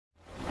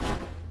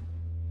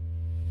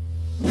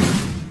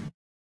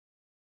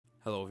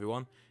Hello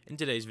everyone, in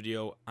today's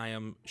video I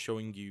am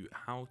showing you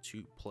how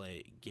to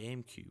play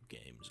GameCube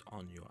games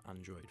on your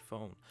Android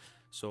phone.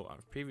 So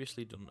I've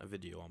previously done a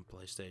video on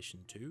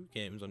PlayStation 2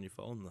 games on your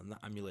phone, and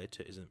that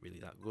emulator isn't really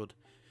that good.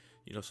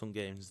 You know, some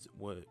games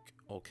work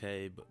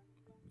okay, but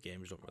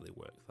games don't really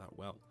work that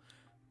well.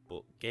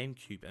 But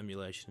GameCube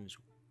emulation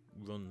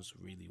runs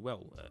really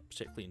well,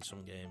 particularly in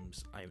some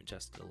games. I haven't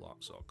tested a lot,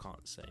 so I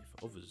can't say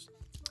for others.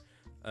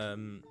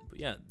 But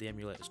yeah, the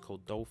emulator is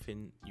called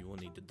Dolphin. You will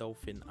need the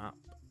Dolphin app,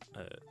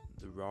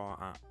 the raw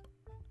app,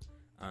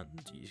 and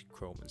use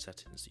Chrome and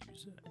settings to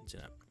use the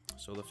internet.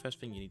 So the first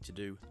thing you need to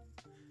do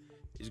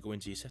is go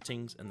into your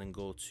settings and then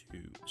go to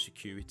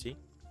security,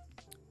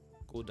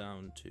 go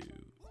down to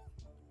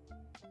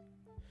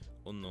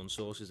unknown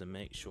sources and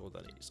make sure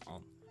that it's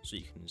on, so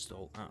you can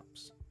install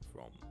apps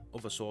from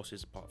other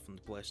sources apart from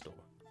the Play Store.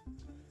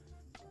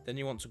 Then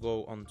you want to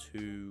go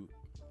onto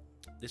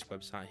this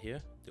website here.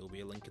 There will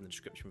be a link in the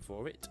description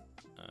for it.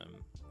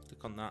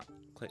 Click on that,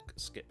 click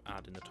skip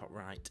ad in the top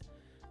right,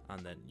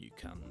 and then you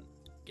can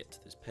get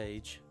to this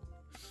page.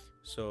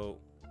 So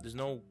there's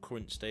no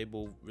current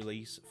stable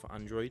release for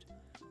Android,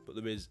 but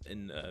there is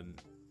in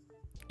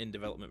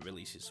development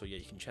releases, so yeah,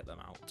 you can check them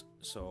out.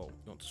 So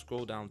you want to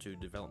scroll down to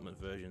development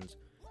versions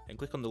and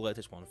click on the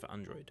latest one for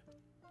Android.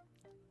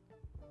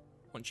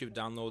 Once you've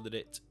downloaded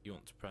it, you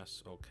want to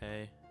press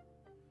OK.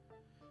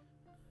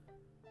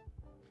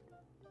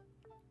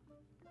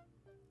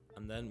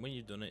 And then when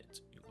you've done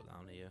it, you go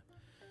down here,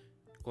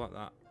 go like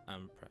that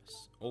and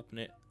press open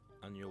it,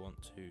 and you'll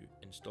want to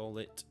install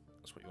it.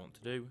 That's what you want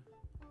to do.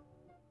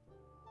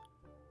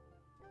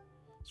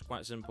 It's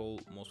quite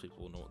simple, most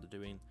people will know what they're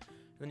doing.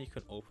 And then you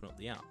can open up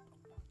the app.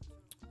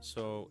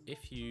 So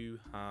if you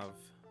have,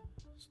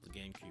 so the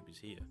GameCube is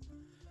here.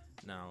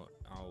 Now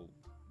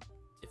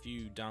if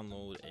you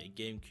download a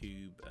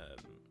GameCube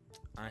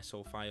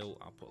ISO file,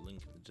 I'll put a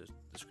link in the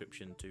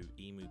description to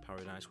Emu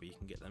Paradise where you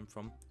can get them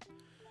from.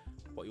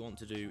 What you want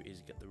to do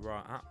is get the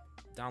raw app,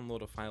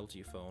 download a file to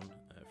your phone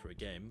for a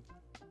game.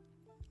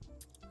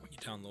 When you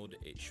download it,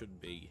 it should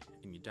be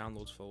in your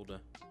downloads folder,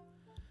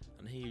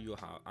 and here you'll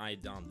have, I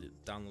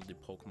downloaded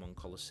Pokemon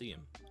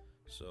Colosseum.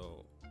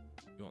 So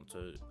you want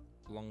to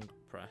long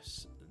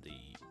press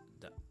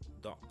the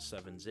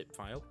 .7 zip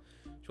file.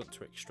 You want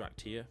to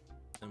extract here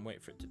and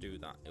wait for it to do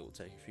that. It will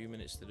take a few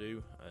minutes to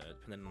do,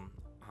 depending on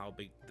how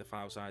big the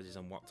file size is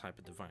and what type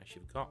of device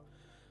you've got.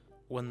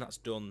 When that's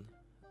done,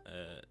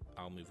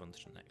 I'll move on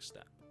to the next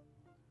step.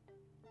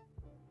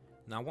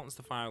 Now once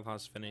the file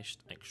has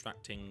finished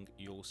extracting,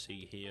 you'll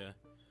see here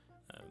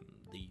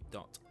the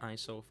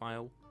 .iso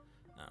file,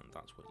 and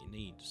that's what you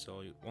need.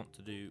 So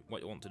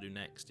what you want to do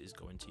next is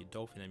go into your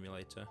Dolphin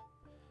emulator,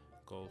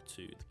 go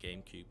to the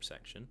GameCube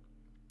section,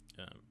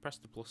 press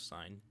the plus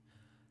sign,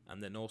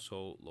 and then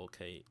also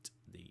locate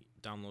the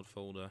download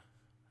folder,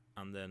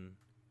 and then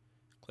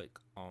click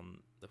on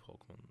the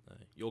Pokemon,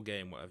 your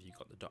game, whatever you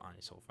got, the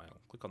 .iso file.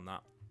 Click on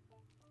that.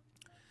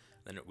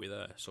 Then it'll be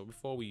there. So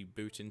before we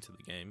boot into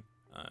the game,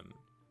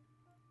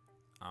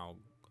 I'll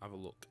have a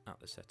look at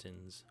the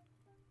settings,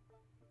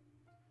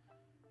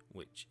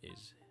 which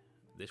is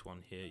this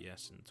one here,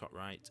 yes, in the top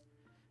right,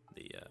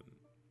 the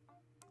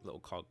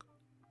little cog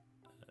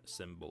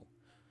symbol.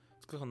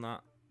 Let's click on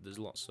that. There's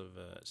lots of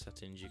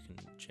settings you can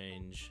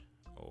change,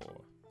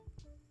 or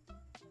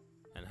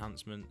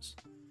enhancements,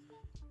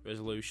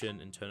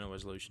 resolution, internal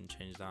resolution,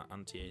 change that,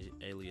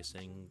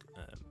 anti-aliasing,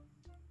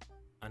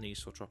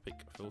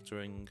 anisotropic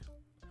filtering.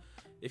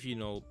 If you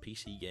know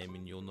PC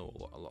gaming, you'll know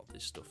what a lot of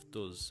this stuff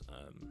does.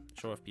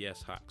 Show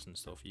FPS hacks and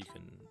stuff.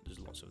 There's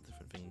lots of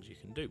different things you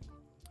can do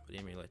for the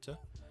emulator.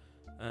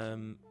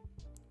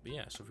 But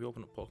yeah, so if you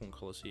open up Pokemon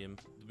Colosseum,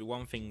 there'll be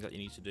one thing that you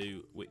need to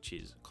do, which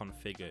is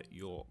configure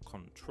your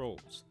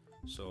controls.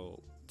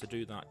 So to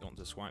do that, you want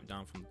to swipe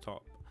down from the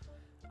top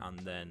and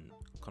then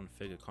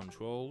configure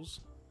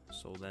controls.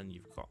 So then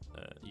you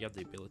have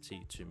the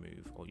ability to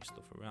move all your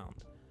stuff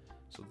around.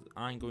 So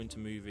I'm going to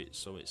move it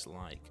so it's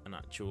like an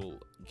actual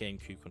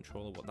GameCube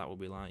controller, what that will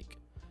be like.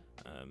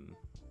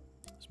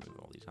 Let's move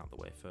all these out of the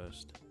way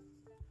first.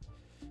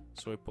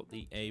 So we put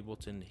the A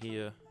button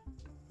here,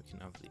 we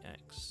can have the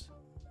X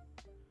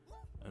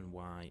and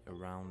Y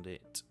around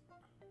it.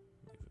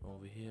 Move it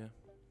over here.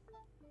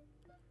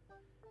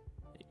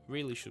 It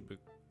really should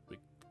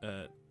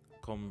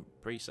come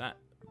preset,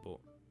 but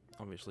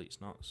obviously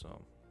it's not,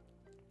 so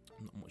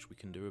not much we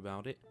can do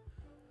about it.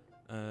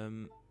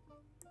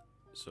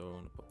 So I'm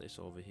going to put this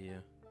over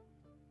here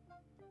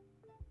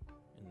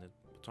in the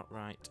top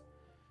right,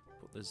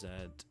 put the Z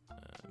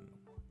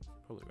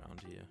probably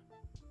around here,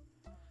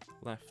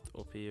 left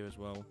up here as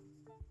well,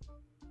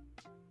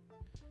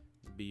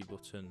 the B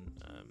button,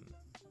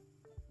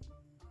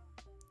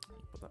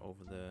 put that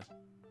over there,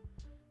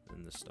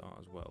 and the start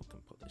as well, can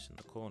put this in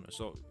the corner.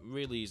 So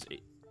really,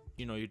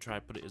 you try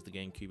to put it as the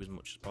GameCube as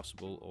much as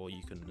possible, or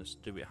you can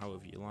just do it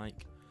however you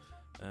like.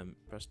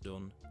 Press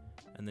done,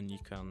 and then you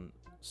can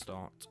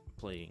start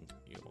playing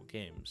your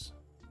games.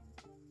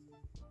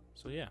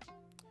 So yeah,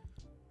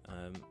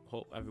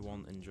 hope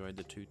everyone enjoyed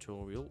the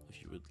tutorial.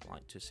 If you would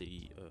like to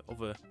see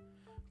other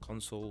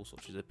console,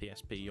 such as a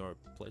PSP or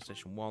a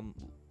PlayStation 1,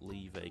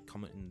 leave a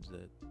comment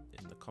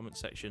in the comment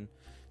section.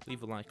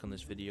 Leave a like on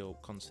this video,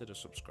 consider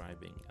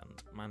subscribing,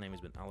 and my name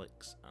has been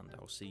Alex, and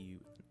I'll see you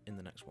in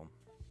the next one.